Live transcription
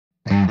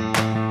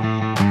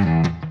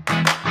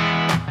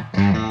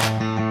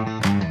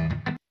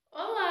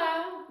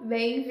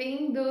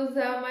bem-vindos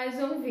a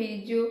mais um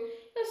vídeo.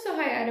 Eu sou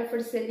Raiara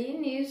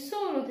Forcelini,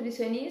 sou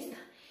nutricionista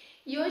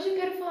e hoje eu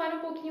quero falar um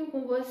pouquinho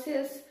com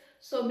vocês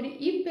sobre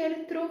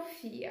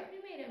hipertrofia.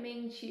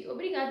 Primeiramente,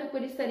 obrigada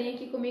por estarem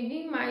aqui comigo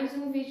em mais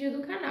um vídeo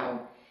do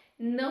canal.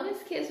 Não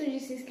esqueçam de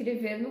se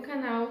inscrever no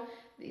canal,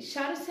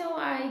 deixar o seu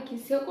like,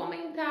 seu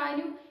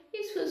comentário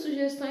e suas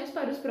sugestões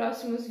para os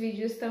próximos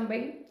vídeos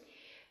também.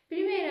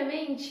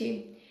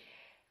 Primeiramente,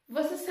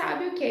 você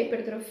sabe o que é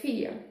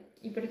hipertrofia?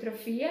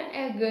 Hipertrofia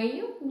é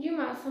ganho de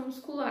massa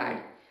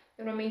muscular.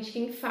 Normalmente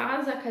quem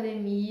faz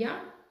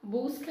academia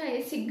busca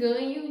esse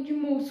ganho de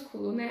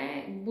músculo,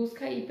 né?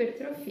 Busca a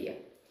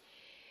hipertrofia.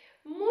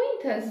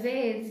 Muitas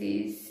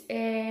vezes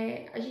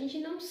a gente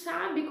não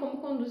sabe como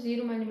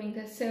conduzir uma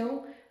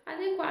alimentação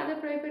adequada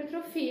para a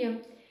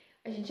hipertrofia.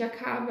 A gente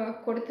acaba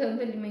cortando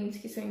alimentos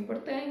que são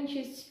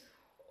importantes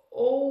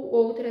ou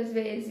outras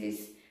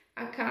vezes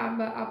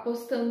acaba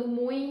apostando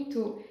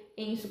muito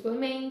em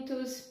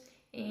suplementos,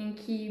 em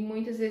que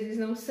muitas vezes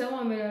não são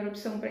a melhor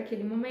opção para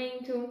aquele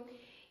momento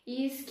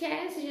e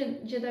esquece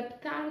de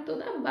adaptar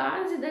toda a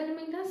base da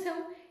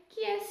alimentação, que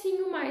é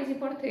sim o mais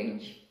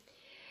importante.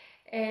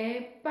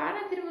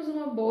 Para termos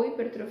uma boa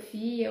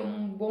hipertrofia,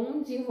 um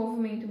bom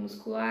desenvolvimento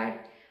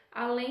muscular,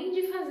 além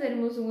de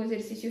fazermos um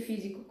exercício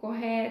físico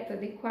correto,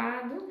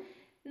 adequado,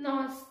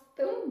 nós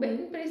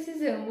também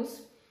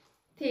precisamos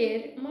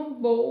ter uma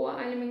boa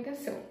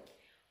alimentação.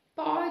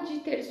 Pode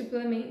ter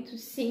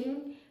suplementos,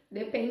 sim,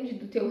 depende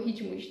do teu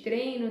ritmo de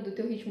treino, do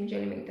teu ritmo de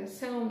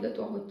alimentação, da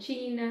tua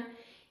rotina.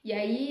 E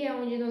aí é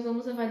onde nós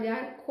vamos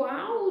avaliar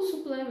qual o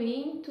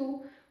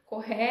suplemento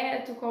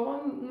correto, qual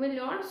é o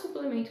melhor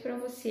suplemento para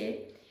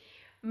você.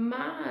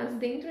 Mas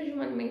dentro de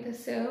uma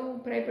alimentação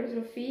para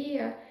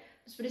hipertrofia,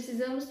 nós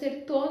precisamos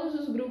ter todos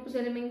os grupos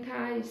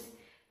alimentares,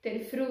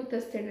 ter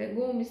frutas, ter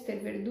legumes, ter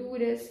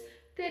verduras,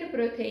 ter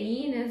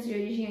proteínas de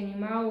origem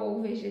animal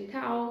ou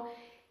vegetal,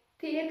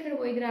 ter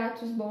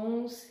carboidratos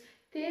bons,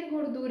 ter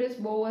gorduras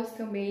boas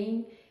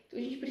também. Então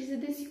a gente precisa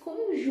desse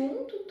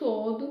conjunto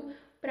todo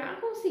para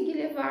conseguir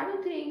levar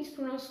nutrientes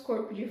para o nosso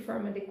corpo de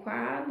forma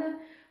adequada,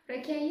 para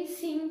que aí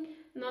sim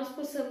nós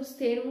possamos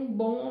ter um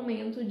bom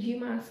aumento de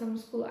massa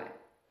muscular.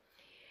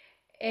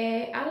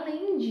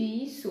 Além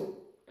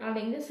disso,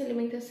 além dessa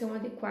alimentação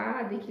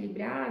adequada,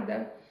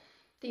 equilibrada,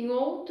 tem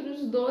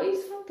outros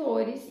dois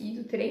fatores, e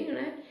do treino,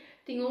 né?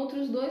 Tem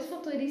outros dois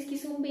fatores que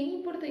são bem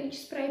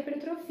importantes para a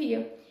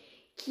hipertrofia,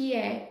 que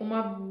é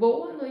uma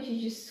boa noite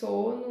de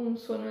sono, um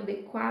sono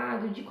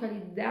adequado, de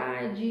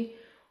qualidade,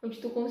 onde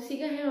tu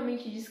consiga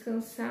realmente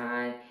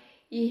descansar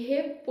e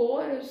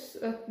repor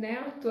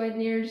a tua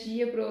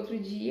energia para o outro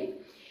dia,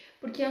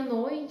 porque a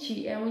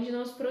noite é onde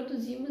nós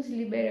produzimos e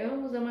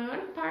liberamos a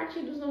maior parte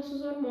dos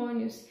nossos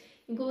hormônios,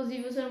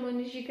 inclusive os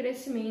hormônios de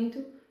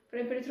crescimento para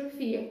a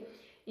hipertrofia.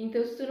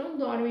 Então, se tu não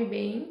dorme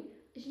bem,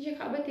 a gente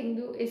acaba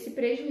tendo esse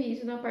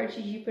prejuízo na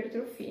parte de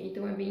hipertrofia,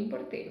 então é bem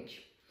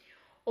importante.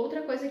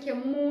 Outra coisa que é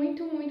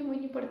muito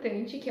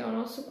importante, que é o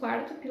nosso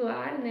quarto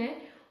pilar,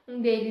 né?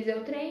 Um deles é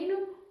o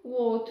treino, o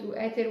outro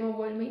é ter uma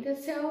boa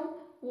alimentação,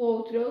 o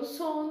outro é o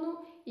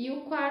sono e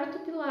o quarto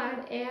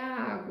pilar é a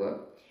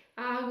água.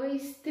 A água é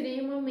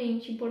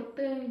extremamente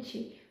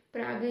importante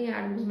para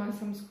ganharmos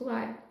massa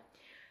muscular.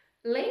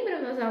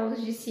 Lembra nas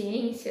aulas de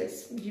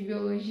ciências, de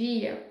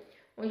biologia,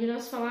 onde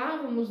nós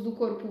falávamos do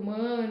corpo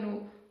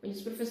humano, onde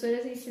os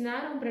professores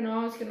ensinaram para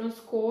nós que o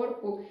nosso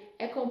corpo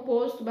é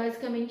composto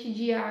basicamente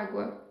de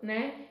água,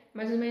 né?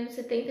 Mais ou menos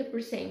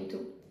 70%.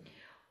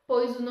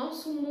 Pois o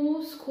nosso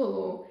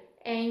músculo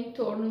é em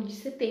torno de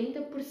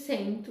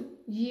 70%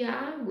 de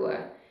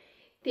água.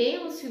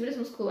 Temos fibras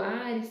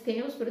musculares,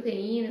 temos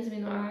proteínas,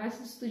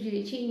 aminoácidos, tudo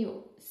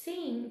direitinho?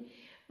 Sim,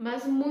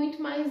 mas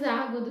muito mais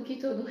água do que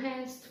todo o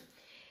resto.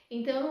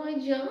 Então não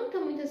adianta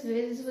muitas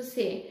vezes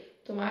você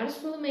tomar o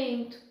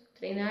suplemento,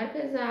 treinar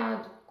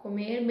pesado,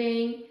 comer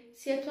bem,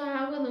 se a tua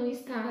água não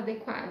está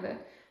adequada.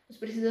 Nós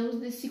precisamos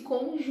desse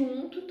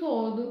conjunto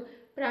todo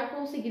para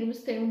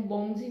conseguirmos ter um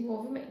bom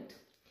desenvolvimento.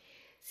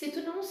 Se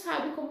tu não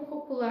sabe como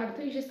calcular a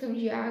tua ingestão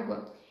de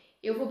água,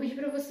 eu vou pedir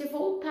para você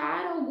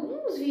voltar a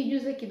alguns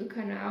vídeos aqui do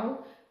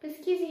canal,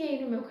 pesquisem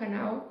aí no meu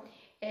canal,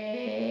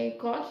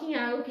 coloquem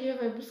água que já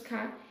vai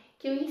buscar,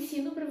 que eu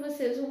ensino para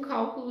vocês um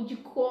cálculo de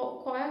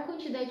qual é a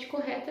quantidade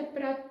correta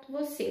para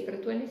você, para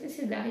a tua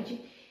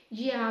necessidade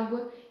de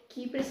água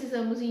que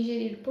precisamos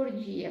ingerir por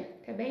dia,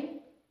 tá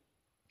bem?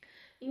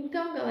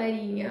 Então,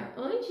 galerinha,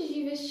 antes de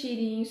investir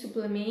em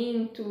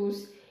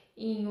suplementos,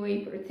 em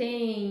whey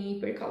protein,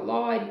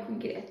 hipercalórico, em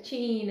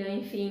creatina,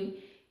 enfim,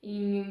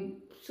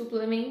 em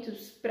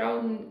suplementos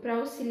para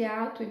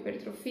auxiliar a tua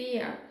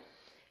hipertrofia,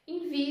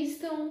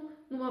 invistam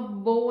numa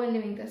boa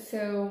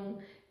alimentação,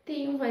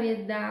 tenham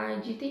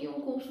variedade, tenham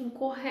um consumo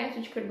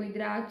correto de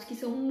carboidratos, que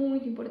são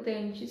muito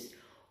importantes,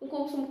 um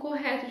consumo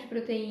correto de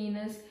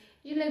proteínas,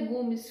 de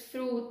legumes,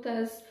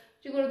 frutas,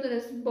 de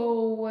gorduras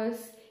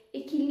boas,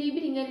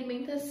 equilibrem a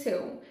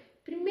alimentação.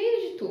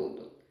 Primeiro de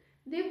tudo,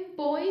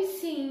 depois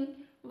sim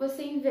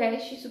você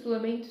investe em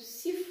suplementos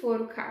se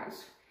for o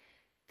caso.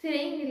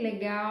 Treine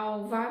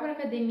legal, vá para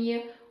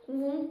academia com com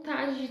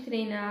vontade de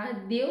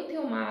treinar, dê o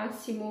teu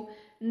máximo,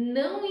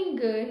 não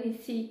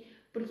engane-se,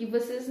 porque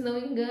vocês não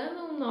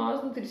enganam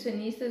nós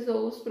nutricionistas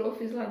ou os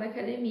profs lá da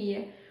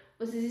academia,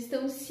 vocês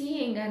estão se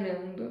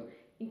enganando.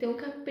 Então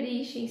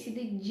caprichem, se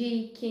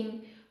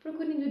dediquem,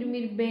 procurem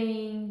dormir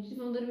bem,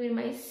 vão dormir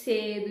mais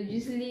cedo,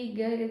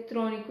 desliga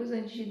eletrônicos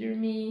antes de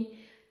dormir,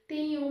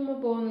 tenham uma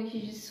boa noite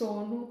de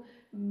sono,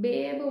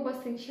 bebam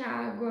bastante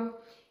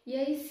água e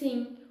aí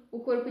sim o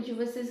corpo de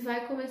vocês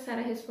vai começar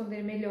a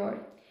responder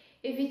melhor.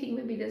 Evitem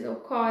bebidas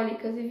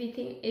alcoólicas,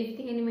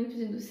 evitem alimentos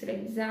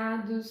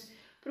industrializados,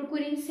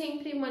 procurem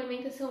sempre uma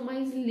alimentação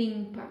mais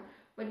limpa,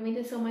 uma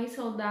alimentação mais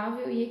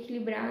saudável e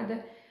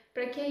equilibrada,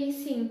 para que aí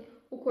sim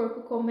o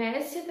corpo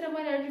comece a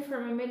trabalhar de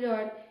forma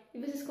melhor e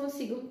vocês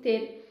consigam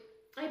ter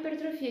a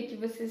hipertrofia que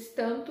vocês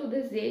tanto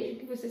desejam,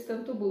 que vocês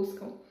tanto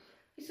buscam.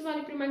 Isso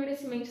vale para o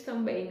emagrecimento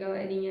também,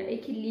 galerinha.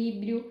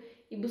 Equilíbrio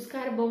e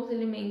buscar bons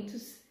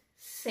alimentos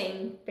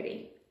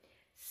sempre.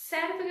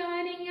 Certo,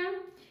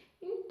 galerinha?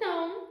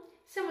 Então,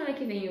 semana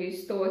que vem eu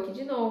estou aqui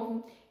de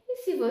novo. E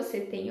se você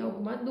tem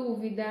alguma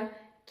dúvida,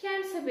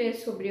 quer saber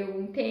sobre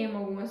algum tema,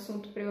 algum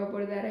assunto para eu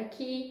abordar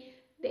aqui,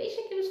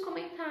 deixa aqui nos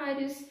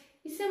comentários.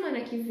 E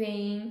semana que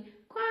vem,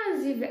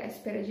 quase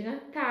véspera de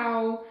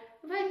Natal,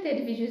 vai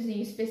ter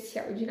videozinho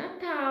especial de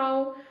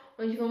Natal,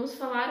 onde vamos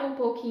falar um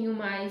pouquinho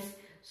mais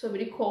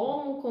sobre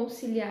como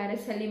conciliar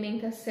essa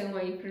alimentação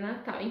aí para o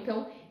Natal.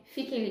 Então,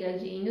 fiquem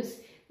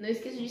ligadinhos. Não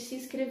esqueça de se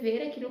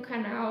inscrever aqui no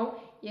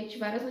canal e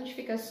ativar as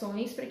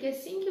notificações para que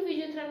assim que o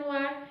vídeo entrar no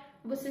ar,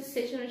 você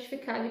seja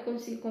notificado e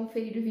consiga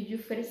conferir o vídeo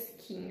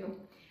fresquinho.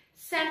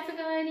 Certo,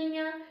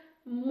 galerinha?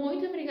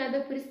 Muito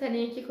obrigada por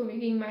estarem aqui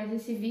comigo em mais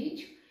esse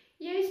vídeo.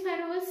 E eu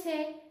espero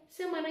você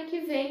semana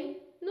que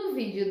vem no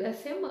vídeo da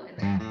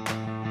semana.